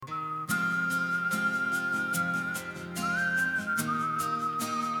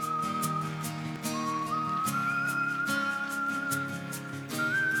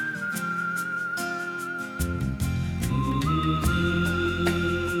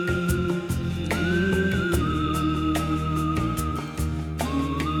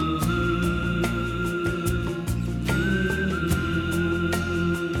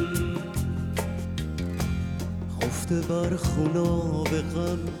بر خوناب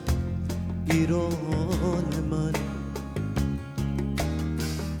غم ایران من،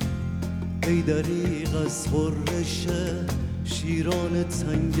 ای دریغ از غرش شیران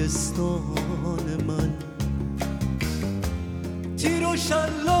تنگستان من. تیر و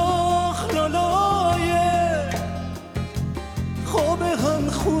شلاخ لالای خواب هم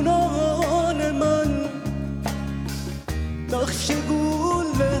خونان من، نقش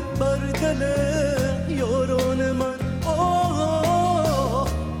گوله بر دل یاران من.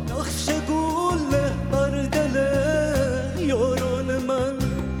 نقش گوله بر دل یاران من.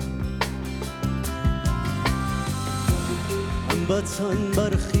 هموطن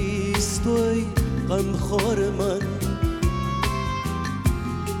برخیست و ای غمخوار من،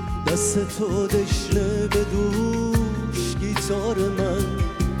 دست تو دشنه به دوش گیتار من.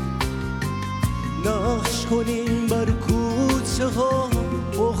 نقش کنیم بر کوچه ها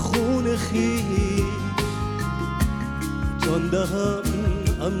با خون خویش، جان دهم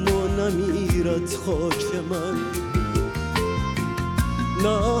اما نمیرد خاک من.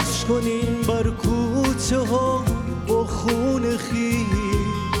 نقش کنیم بر کوچه ها با خون خویش،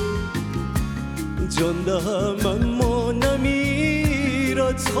 جان دهم اما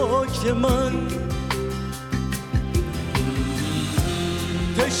نمیرد خاک من.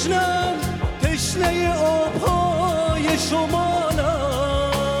 تشنم تشنه آبهای شمالم،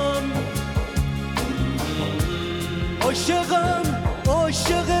 عاشقم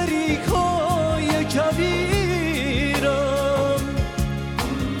عاشق ریگ‌های کویرم.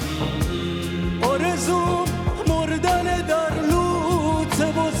 آرزوم مردن در لوت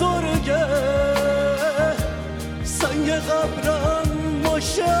بزرگه، سنگ قبرم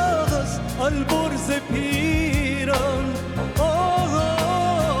ماشق از البرز پیرم.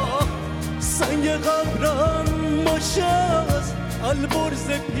 سنگ قبرم ماشق از البرز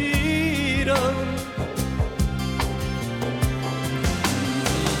پیرم.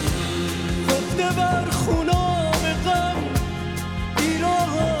 خفته بر خوناب غم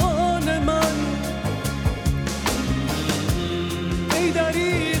ایران من، ای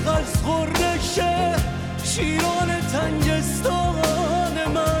دریغ از غرش شیران